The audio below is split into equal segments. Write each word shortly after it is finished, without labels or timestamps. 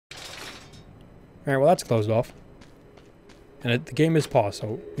Alright, well that's closed off. And the game is paused,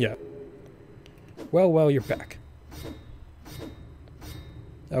 so yeah. Well, you're back.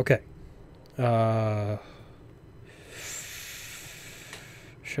 Okay.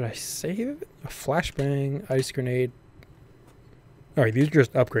 Should I save it? A flashbang, ice grenade. Alright, these are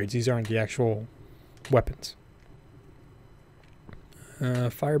just upgrades. These aren't the actual weapons.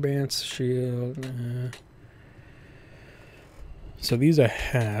 Fire bance, shield. So these I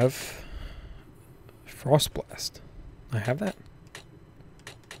have. Frost blast. I have that.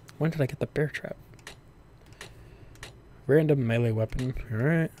 When did I get the bear trap? Random melee weapon.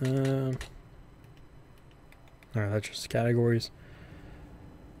 Alright. Alright, that's just categories.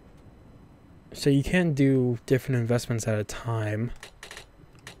 So you can do different investments at a time.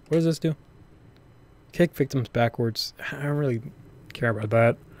 What does this do? Kick victims backwards. I don't really care about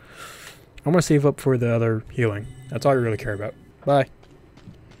that. I'm gonna save up for the other healing. That's all I really care about. Bye.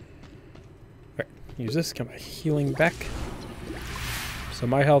 Alright, use this, get my healing back. So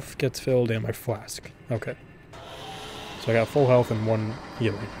my health gets filled and my flask. Okay. So I got full health and 1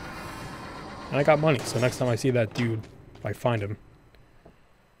 healing. And I got money, so next time I see that dude, if I find him,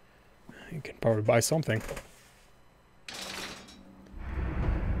 you can probably buy something.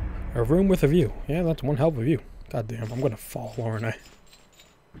 A room with a view. Yeah, that's one hell of a view. God damn, I'm gonna fall, aren't I?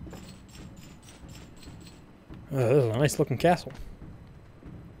 This is a nice looking castle.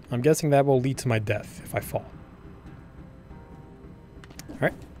 I'm guessing that will lead to my death if I fall.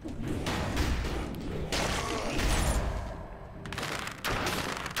 Alright.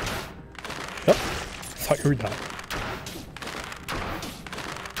 Yep. Thought you were done.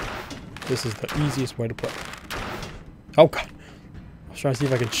 This is the easiest way to play. Oh god. I was trying to see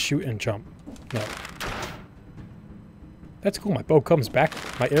if I could shoot and jump. No. That's cool. My bow comes back.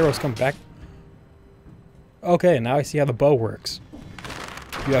 My arrows come back. Okay, now I see how the bow works.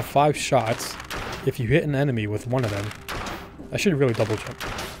 You have 5 shots. If you hit an enemy with one of them, I should really double jump.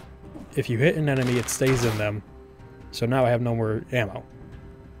 If you hit an enemy, it stays in them. So now I have no more ammo.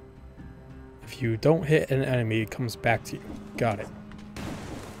 If you don't hit an enemy, it comes back to you. Got it.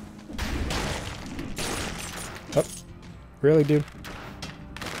 Oh, really, dude?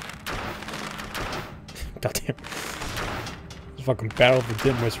 Goddamn. This fucking battle of the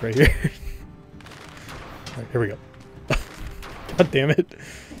dimwits right here. Alright, here we go. God damn it.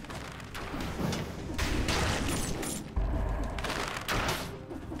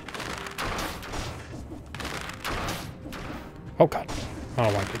 Oh god. I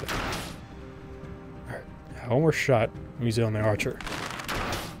don't want to do that. Alright. One more shot. I'm using it on the archer.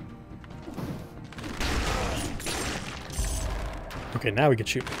 Okay, now we can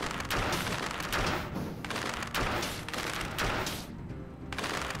shoot.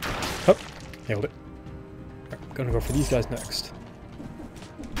 Oh, nailed it. Alright, I'm gonna go for these guys next.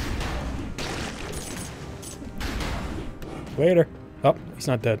 Later. Oh, he's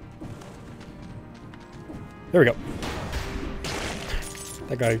not dead. There we go.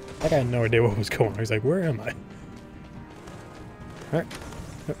 That guy had no idea what was going on. He's like, where am I? Alright.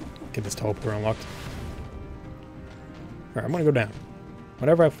 Oh, get this teleporter unlocked. Alright, I'm gonna go down.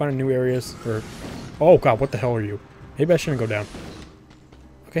 Whenever I find new areas, or... Oh god, what the hell are you? Maybe I shouldn't go down.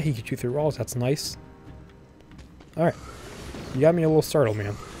 Okay, he can shoot through walls, that's nice. Alright. You got me a little startled,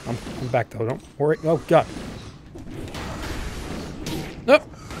 man. I'm back though, don't worry. Oh god. No!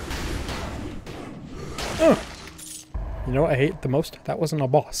 Oh! You know what I hate the most? That wasn't a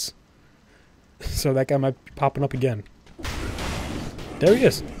boss. So that guy might be popping up again. There he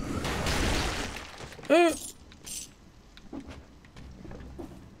is.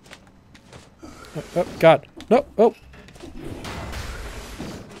 Oh, god. No, oh.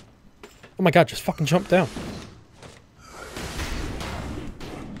 Oh my god, just fucking jump down.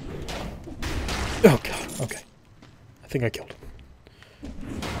 Oh god, okay. I think I killed him.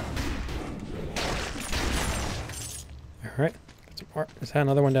 Alright. Is that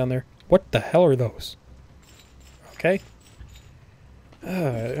another one down there? What the hell are those? Okay.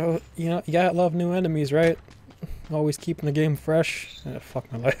 You know, you gotta love new enemies, right? Always keeping the game fresh.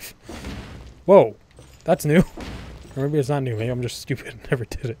 Fuck my life. Whoa. That's new. Or maybe it's not new. Maybe I'm just stupid and never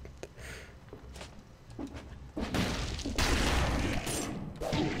did it.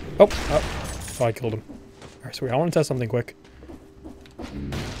 Oh. Oh, I killed him. Alright, so I want to test something quick.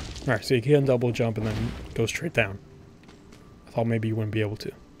 Alright, so you can double jump and then go straight down. I thought maybe you wouldn't be able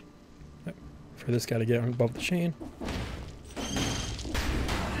to. Right. For this guy to get above the chain.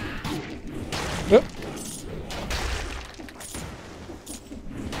 Oh.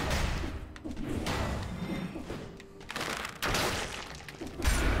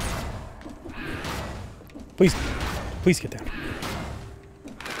 Please get down.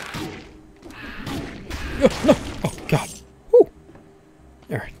 No, no. Oh, God. Whew.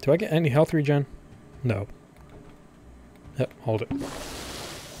 Alright, do I get any health regen? No. Yep, hold it.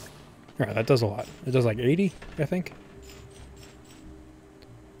 Alright, that does a lot. It does like 80, I think.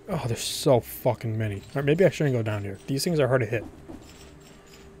 Oh, there's so fucking many. Alright, maybe I shouldn't go down here. These things are hard to hit.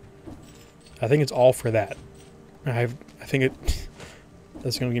 I think it's all for that. I think it...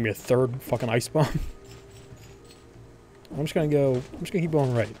 That's gonna give me a third fucking ice bomb. I'm just gonna keep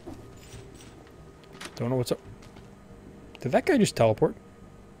going right. Don't know what's up. Did that guy just teleport?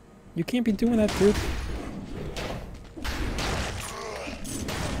 You can't be doing that, dude.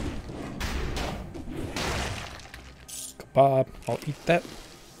 Kebab. I'll eat that.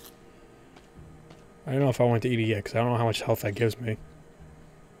 I don't know if I want to eat it yet, because I don't know how much health that gives me.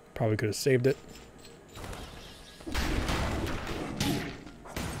 Probably could have saved it.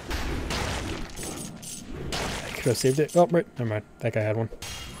 I could have saved it. Oh, right. Never mind. That guy had one.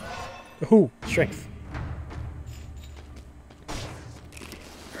 Ooh, strength.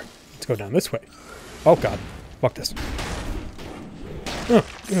 Let's go down this way. Oh, God. Fuck this. Oh,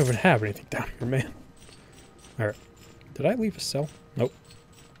 you don't even have anything down here, man. Alright. Did I leave a cell? Nope.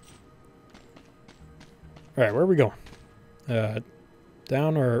 Alright, where are we going?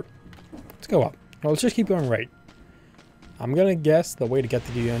 Down or... Let's go up. No, let's just keep going right. I'm gonna guess the way to get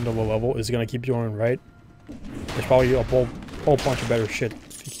to the end of the level is gonna keep going right. There's probably a whole bunch of better shit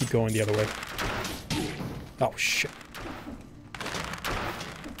if you keep going the other way. Oh, shit.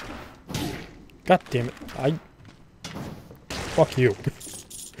 God damn it. Fuck you.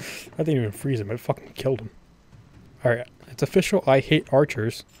 I didn't even freeze him. I fucking killed him. Alright, it's official. I hate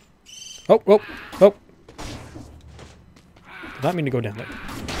archers. Oh, oh, oh. Did not mean to go down there.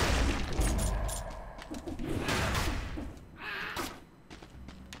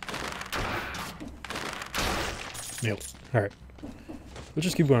 Nailed it. Alright. Let's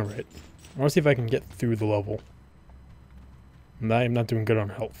just keep going right. I want to see if I can get through the level. I am not doing good on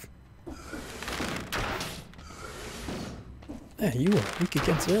health. Yeah, you are weak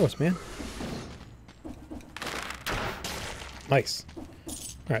against arrows, man. Nice.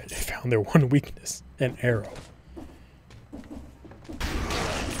 Alright, I found their one weakness. An arrow.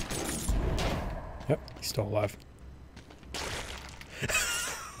 Yep, he's still alive.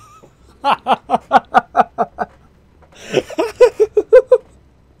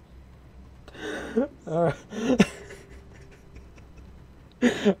 Alright.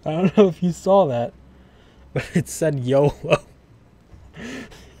 I don't know if you saw that, but it said YOLO.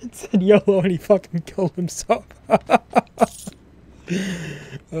 It said YOLO and he fucking killed himself.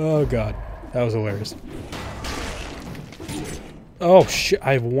 Oh, God. That was hilarious. Oh, shit.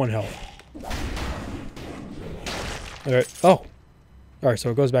 I have 1 health. Alright. Oh. Alright, so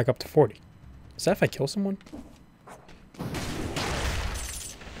it goes back up to 40. Is that if I kill someone?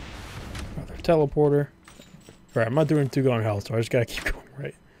 Another teleporter. Alright, I'm not doing too good on health, so I just gotta keep going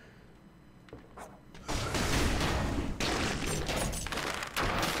right.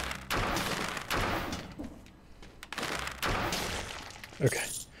 Okay.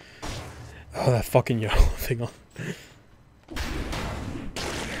 Oh, that fucking yellow thing on.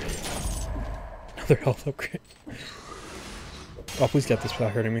 Another health upgrade. Oh, please get this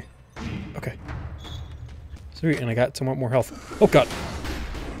without hurting me. Okay. Sweet, and I got somewhat more health. Oh, God.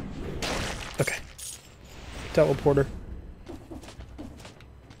 Okay. Teleporter.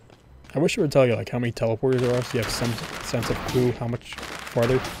 I wish it would tell you, like, how many teleporters there are, so you have some sense of clue how much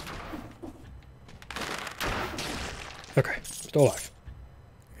farther. Okay. Still alive.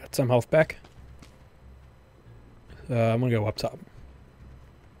 Got some health back. I'm gonna go up top.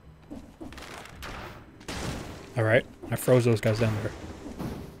 Alright. I froze those guys down there.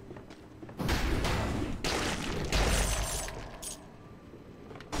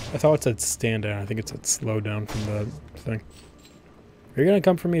 I thought it said stand down. I think it said slow down from the thing. Are you gonna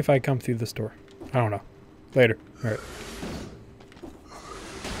come for me if I come through this door? I don't know. Later. Alright.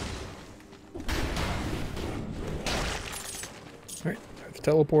 Alright. The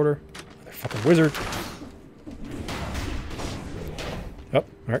teleporter. Another fucking wizard. Oh,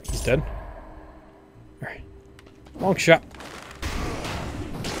 alright. He's dead. Alright. Long shot.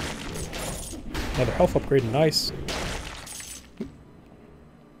 Another health upgrade. Nice.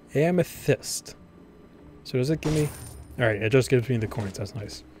 Amethyst. So does it give me... Alright, it just gives me the coins. That's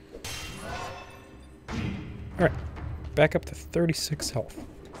nice. Alright. Back up to 36 health.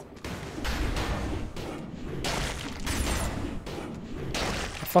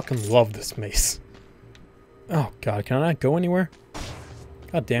 I fucking love this mace. Oh, God. Can I not go anywhere?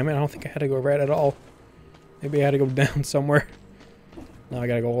 God damn it. I don't think I had to go right at all. Maybe I had to go down somewhere. Now I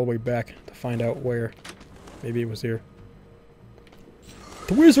gotta go all the way back to find out where. Maybe it was here.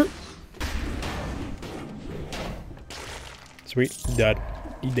 The wizard! Sweet. Dead.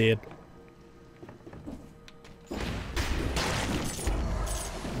 He dead.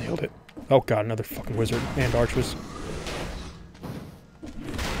 Nailed it. Oh god, another fucking wizard and archers.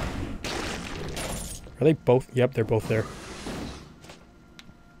 Are they both? Yep, they're both there.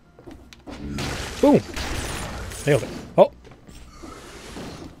 Boom! Nailed it. Oh!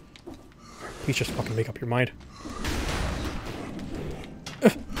 Please just fucking make up your mind.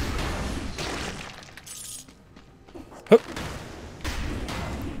 Hup.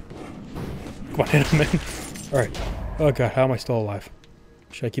 Come on, hit him, man. Alright. Oh god, how am I still alive?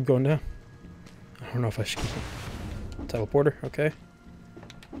 Should I keep going down? I don't know if I should keep it. Teleporter, okay.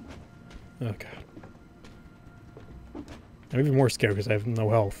 Oh god. I'm even more scared because I have no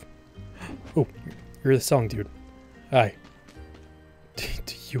health. Oh, you're the song dude. Hi.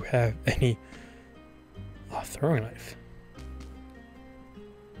 Do you have any throwing knife?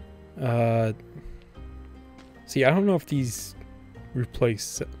 See, I don't know if these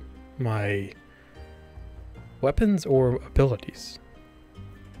replace my weapons or abilities.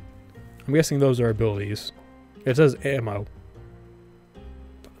 I'm guessing those are abilities. It says ammo.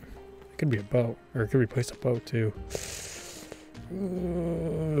 It could be a bow, or it could replace a bow too. I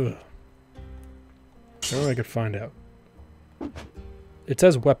wonder if I could find out. It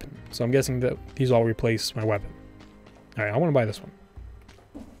says weapon, so I'm guessing that these all replace my weapon. Alright, I want to buy this one.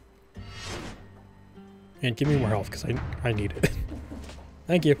 And give me more health, because I need it.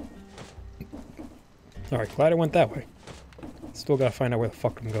 Thank you. Alright, glad I went that way. Still gotta find out where the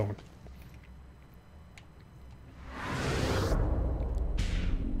fuck I'm going.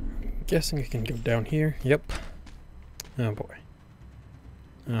 I'm guessing I can go down here. Yep. Oh boy.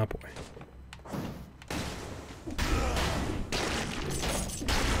 Oh boy.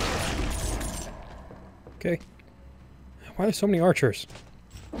 Okay. Why are there so many archers?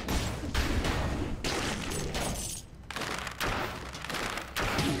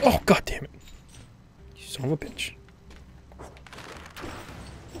 Oh, god damn it. You son of a bitch.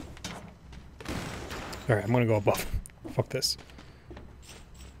 Alright, I'm gonna go above. Fuck this.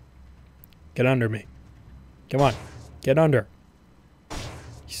 Get under me. Come on. Get under.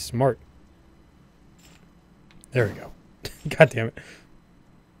 He's smart. There we go. God damn it.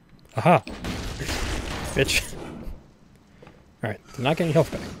 Aha. Bitch. Alright, did not get any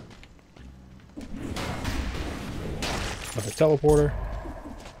health back. Another teleporter.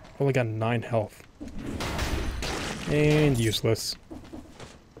 Only got 9 health. And useless.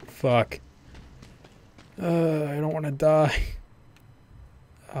 Fuck. I don't want to die.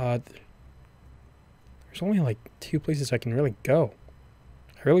 There's only like 2 places I can really go.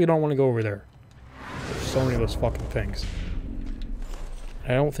 I really don't want to go over there. There's so many of those fucking things.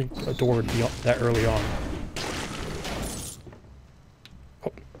 I don't think a door would be that early on.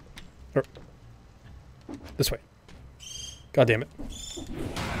 Oh. This way. God damn it.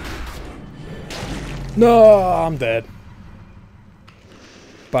 No, I'm dead.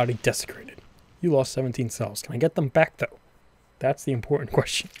 Body desecrated. You lost 17 cells. Can I get them back, though? That's the important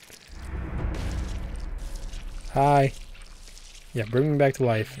question. Hi. Yeah, bring me back to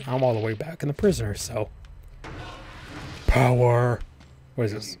life. I'm all the way back in the prisoner cell. Power. What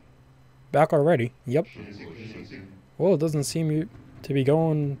is this? Back already? Yep. Well, it doesn't seem to be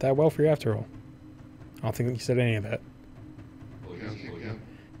going that well for you after all. I don't think you said any of that.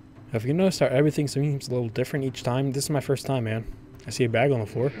 Have you noticed how everything seems a little different each time? This is my first time, man. I see a bag on the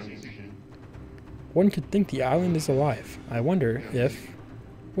floor. One could think the island is alive. I wonder if...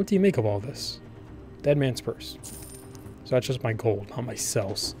 What do you make of all this? Dead man's purse. So that's just my gold, not my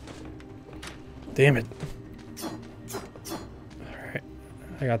cells. Damn it. Alright.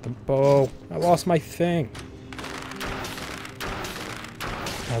 I got the bow. I lost my thing.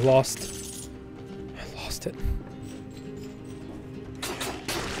 I lost it.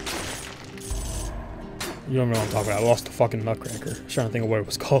 You don't know what I'm talking about. I lost the fucking nutcracker. I was trying to think of what it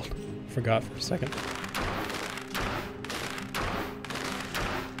was called. Forgot for a second.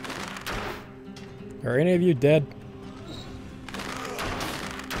 Are any of you dead?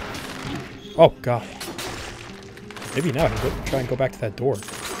 Oh, God. Maybe now I can try and go back to that door.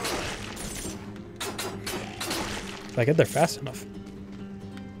 If I get there fast enough.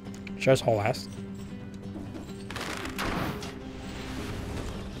 Should I just haul ass?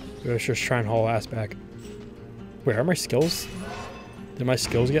 Let's just try and haul ass back. Wait, are my skills? Did my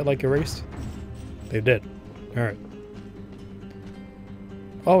skills get, like, erased? They did. Alright.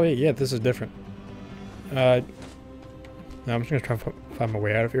 Oh, wait, yeah, this is different. No, I'm just gonna try and find my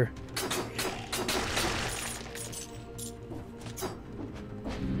way out of here.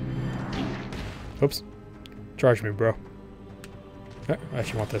 Oops. Charge me, bro. Oh, I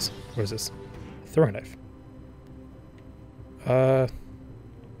actually want this. What is this? Throwing knife. I'll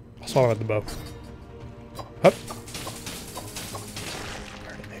swallow at the bow. Up.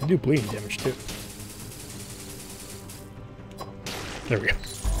 Alright, they do bleeding damage too. There we go.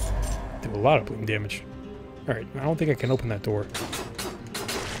 Do a lot of bleeding damage. Alright, I don't think I can open that door.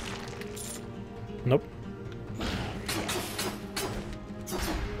 Nope.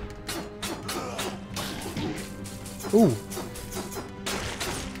 Ooh.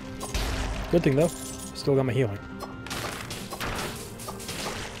 Good thing though, still got my healing.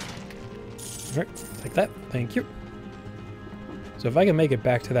 Alright, like that. Thank you. So if I can make it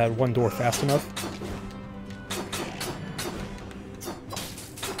back to that one door fast enough.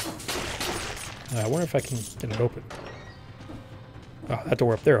 I wonder if I can get it open. Oh, that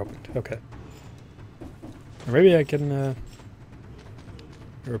door up there opened. Okay. Or maybe I can, it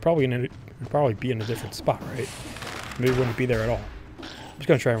would probably be in a different spot, right? Maybe it wouldn't be there at all. I'm just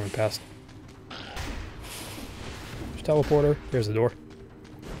gonna try and run past. There's teleporter. There's the door.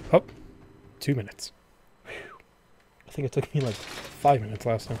 Oh, 2 minutes. Whew. I think it took me like 5 minutes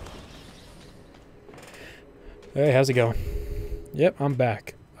last time. Hey, how's it going? Yep, I'm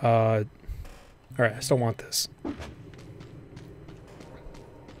back. Alright, I still want this.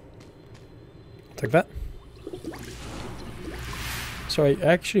 Take that. So I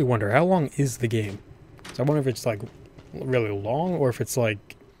actually wonder, how long is the game? So I wonder if it's like really long, or if it's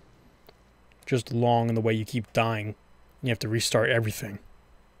like just long in the way you keep dying and you have to restart everything.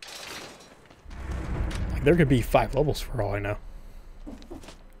 Like there could be 5 levels for all I know.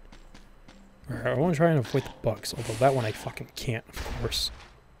 Alright, I want to try and avoid the bugs, although that one I fucking can't, of course.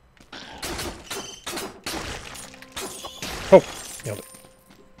 Oh, nailed it.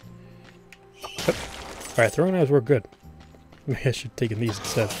 Yep. Alright, throwing knives work good. Maybe I should have taken these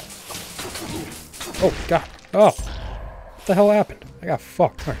instead. Oh, God. Oh! What the hell happened? I got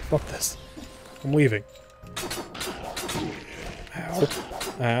fucked. Alright, fuck this. I'm leaving. Ow.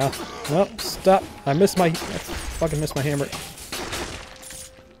 Ow. Well, stop. I fucking missed my hammer.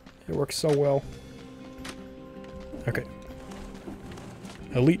 It works so well. Okay.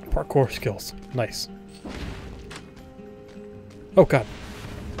 Elite parkour skills. Nice. Oh, God.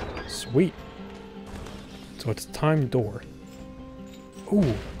 Sweet. So it's a timed door.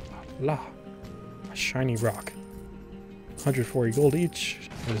 Ooh. La. A shiny rock. 140 gold each.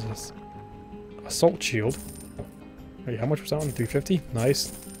 What is this? Assault shield. Wait, how much was that one? 350?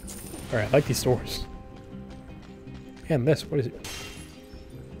 Nice. Alright, I like these doors. And this, what is it?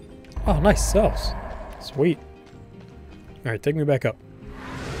 Oh, nice cells. Sweet. Alright, take me back up.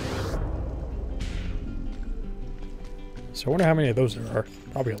 So I wonder how many of those there are.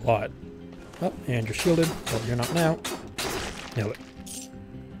 Probably a lot. Oh, and you're shielded. Oh, you're not now. Nailed it.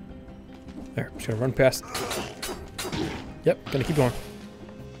 There, I'm just gonna run past. Yep, gonna keep going.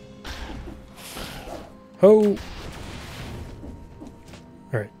 Ho!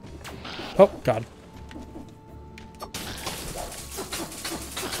 Alright. Oh, God.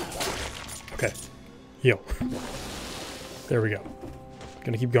 Okay. Heal. There we go.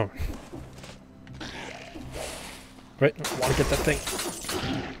 Gonna keep going. Right, I want to get that thing.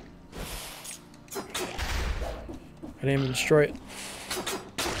 I didn't even destroy it.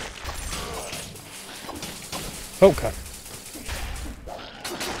 Oh, God.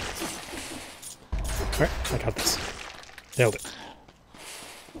 Alright, I got this. Nailed it.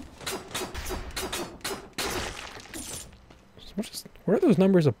 What are those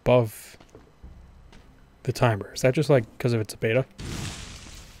numbers above the timer? Is that just like because of it's a beta?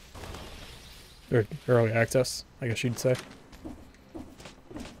 Or early access, I guess you'd say.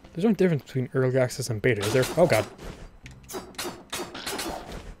 There's no difference between early access and beta, is there? Oh, God.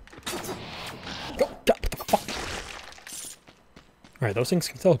 Oh, God, what the fuck? Alright, those things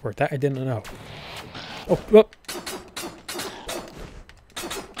can teleport. That I didn't know. Oh, oh.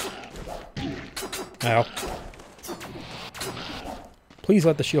 Ow. Please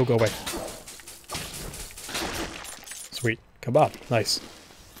let the shield go away. Sweet. Kebab. Nice.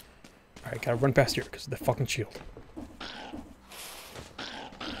 Alright, gotta run past here because of the fucking shield.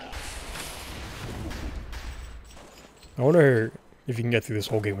 I wonder if you can get through this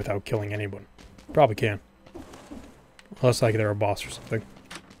whole game without killing anyone. Probably can. Unless like they're a boss or something.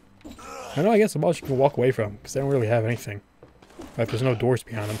 I know, I guess the boss you can walk away from because they don't really have anything. Like there's no doors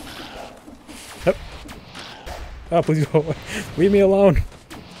behind them. Yep. Oh, please go away. Leave me alone.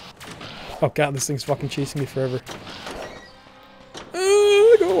 Oh, God, this thing's fucking chasing me forever.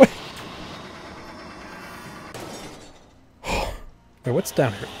 Go away. Wait, what's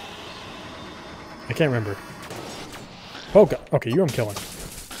down here? I can't remember. Oh, God. Okay, you I'm killing.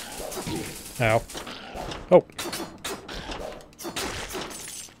 Ow. Oh.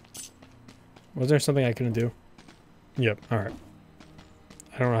 Was there something I couldn't do? Yep, alright.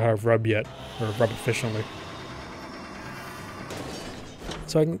 I don't know how to rub yet, or rub efficiently.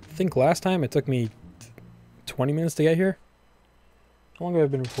 So I think last time it took me 20 minutes to get here. How long have I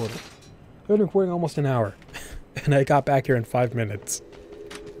been recording? I've been recording almost an hour. And I got back here in 5 minutes.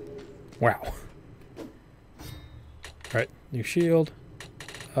 Wow. Alright, new shield.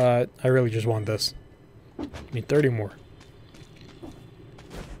 I really just want this. I need 30 more.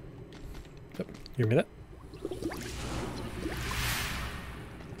 Yep, give me that.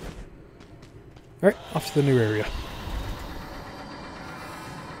 Alright, off to the new area.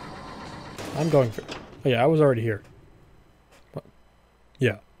 I'm going for... Oh yeah, I was already here. But,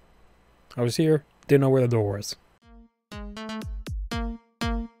 yeah. I was here, didn't know where the door was.